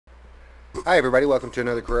Hi everybody, welcome to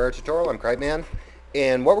another career tutorial. I'm cripeman,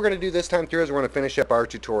 and what we're going to do this time through is we're going to finish up our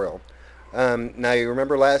tutorial. Now you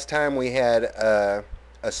remember last time we had a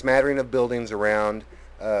smattering of buildings around,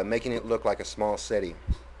 making it look like a small city.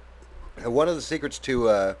 One of the secrets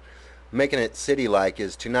to making it city-like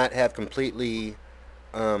is to not have completely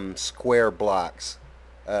square blocks.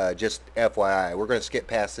 Just FYI, we're going to skip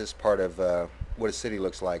past this part of what a city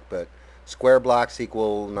looks like, but square blocks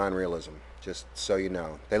equal non-realism. Just so you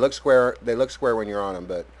know, they look square. They look square when you're on them,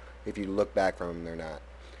 but if you look back from them, they're not.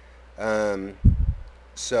 Um,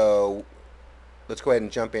 so let's go ahead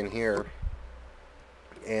and jump in here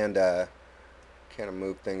and kind of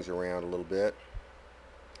move things around a little bit.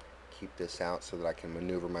 Keep this out so that I can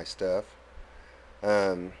maneuver my stuff.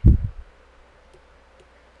 Um,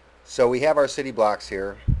 so we have our city blocks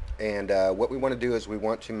here, and what we want to do is we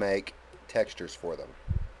want to make textures for them.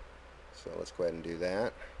 So let's go ahead and do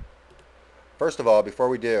that. First of all, before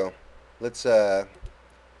we do, let's uh,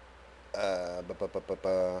 bu- bu- bu-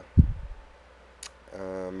 bu-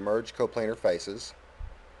 merge coplanar faces,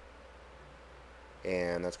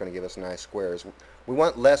 and that's going to give us nice squares. We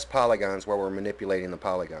want less polygons while we're manipulating the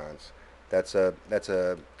polygons. That's a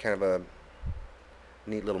kind of a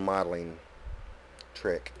neat little modeling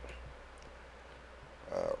trick,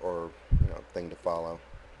 or thing to follow.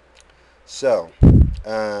 So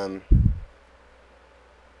um,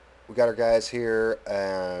 we got our guys here,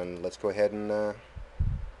 and let's go ahead and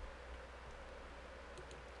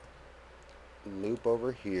loop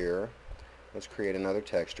over here. Let's create another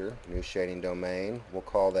texture, new shading domain. We'll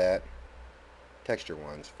call that texture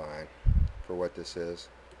 1's fine for what this is.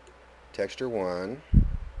 Texture 1,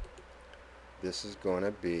 this is going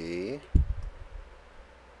to be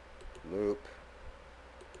loop,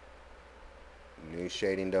 new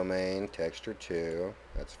shading domain, texture 2,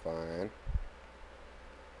 that's fine.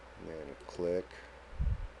 And then click,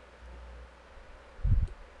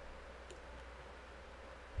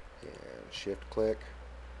 and shift click.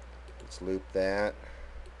 Let's loop that.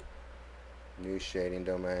 New shading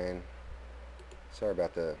domain. Sorry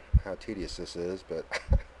about how tedious this is, but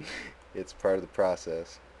it's part of the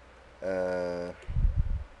process.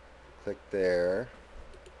 Click there.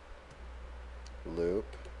 Loop.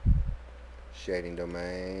 Shading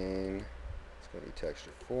domain. It's going to be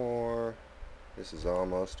texture 4. This is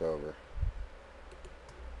almost over.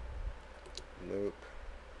 Loop.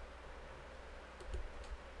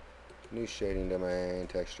 New shading domain,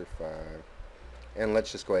 texture 5. And let's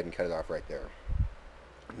just go ahead and cut it off right there.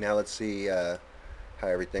 Now let's see how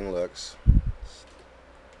everything looks. Let's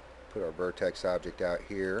put our vertex object out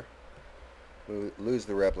here. Lose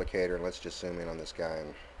the replicator, and let's just zoom in on this guy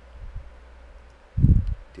and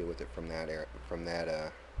deal with it from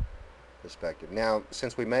that perspective. Now,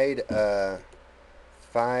 since we made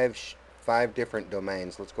five different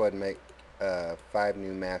domains, let's go ahead and make 5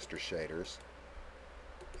 new master shaders.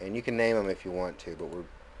 And you can name them if you want to, but we're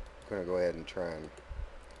going to go ahead and try and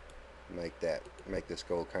make this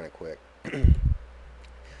go kind of quick.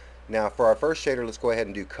 Now, for our first shader, let's go ahead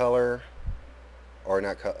and do color, or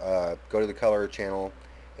not. Go to the color channel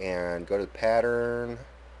and go to pattern.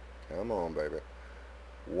 Come on, baby.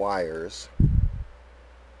 Wires,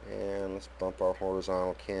 and let's bump our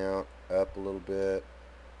horizontal count up a little bit.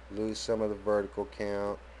 Lose some of the vertical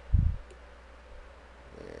count.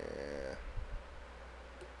 Yeah,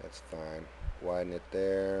 that's fine. Widen it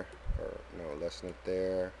there, or no, lessen it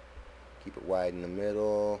there. Keep it wide in the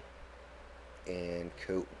middle, and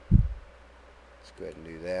cool. Let's go ahead and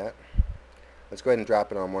do that. Let's go ahead and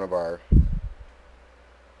drop it on one of our.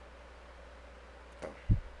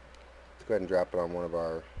 Let's go ahead and drop it on one of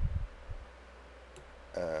our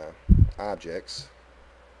objects.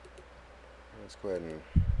 Let's go ahead and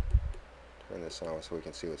turn this on so we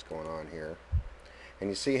can see what's going on here. And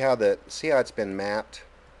you see how it's been mapped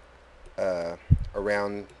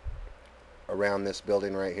around this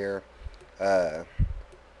building right here.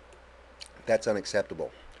 That's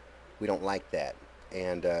unacceptable. We don't like that,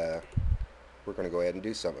 and we're going to go ahead and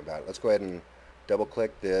do something about it. Let's go ahead and double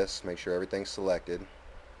click this, make sure everything's selected.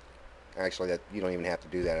 Actually, that you don't even have to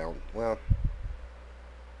do that. Well,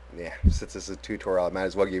 yeah, since this is a tutorial, I might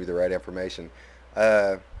as well give you the right information.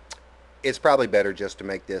 It's probably better just to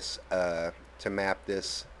make this to map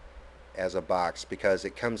this as a box, because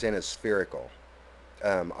it comes in as spherical.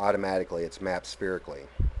 Automatically it's mapped spherically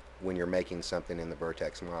when you're making something in the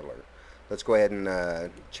vertex modeler. Let's go ahead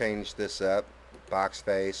and change this up. Box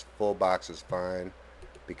face, full box is fine,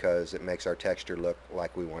 because it makes our texture look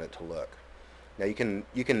like we want it to look. Now you can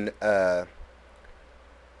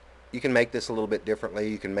make this a little bit differently.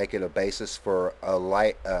 You can make it a basis for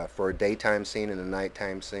a daytime scene and a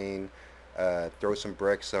nighttime scene. throw some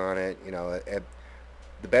bricks on it. You know,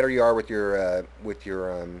 the better you are uh, with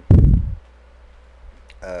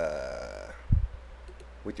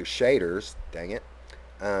your shaders, dang it,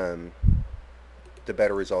 um, the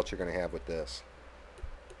better results you're going to have with this.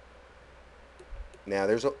 Now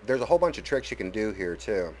there's a whole bunch of tricks you can do here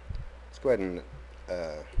too. Let's go ahead and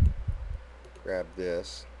uh, grab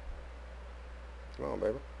this. Come on,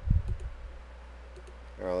 baby.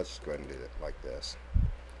 Let's just go ahead and do it like this.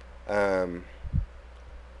 Um,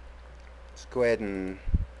 let's go ahead and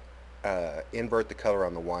invert the color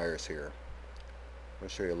on the wires here. I'm going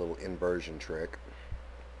to show you a little inversion trick.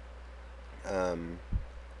 Um,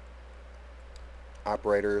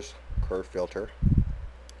 Operators, curve filter.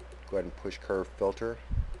 Go ahead and push curve filter.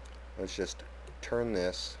 Let's just turn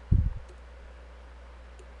this,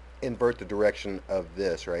 invert the direction of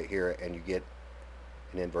this right here, and you get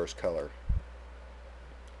an inverse color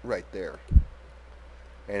right there.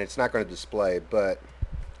 And it's not going to display, but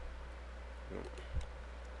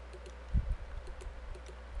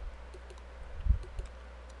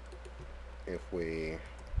if we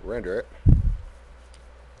render it,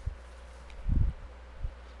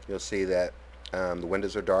 you'll see that the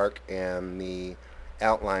windows are dark and the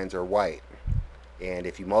outlines are white. And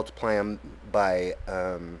if you multiply them by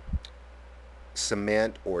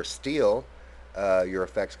cement or steel, your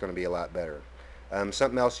effect's going to be a lot better.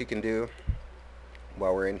 Something else you can do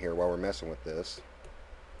while we're in here, while we're messing with this,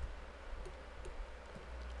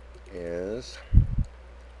 is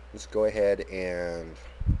let's go ahead and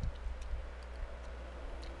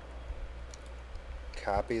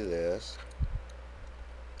copy this,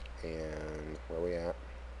 and where are we at?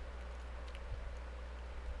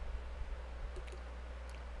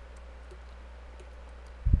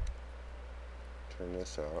 Turn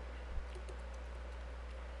this up.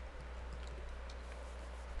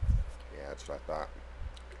 Yeah, that's what I thought.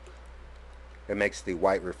 It makes the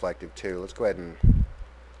white reflective too. Let's go ahead and,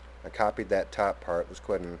 I copied that top part. Let's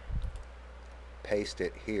go ahead and paste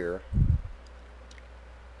it here.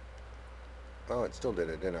 Oh, it still did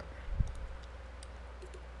it, didn't it?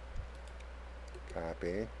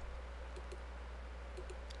 Copy.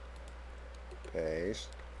 Paste.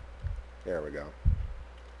 There we go.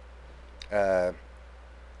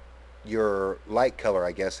 Your light color,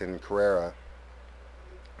 I guess, in Carrera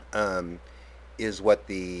is what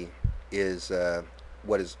the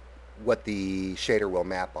what the shader will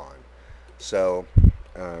map on. So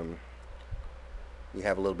you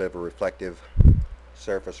have a little bit of a reflective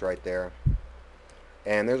surface right there,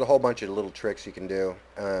 and there's a whole bunch of little tricks you can do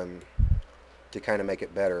to kind of make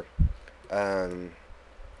it better, and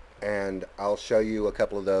I'll show you a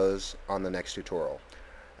couple of those on the next tutorial.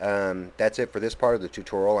 That's it for this part of the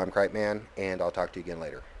tutorial. I'm cripeman, and I'll talk to you again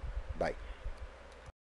later. Bye.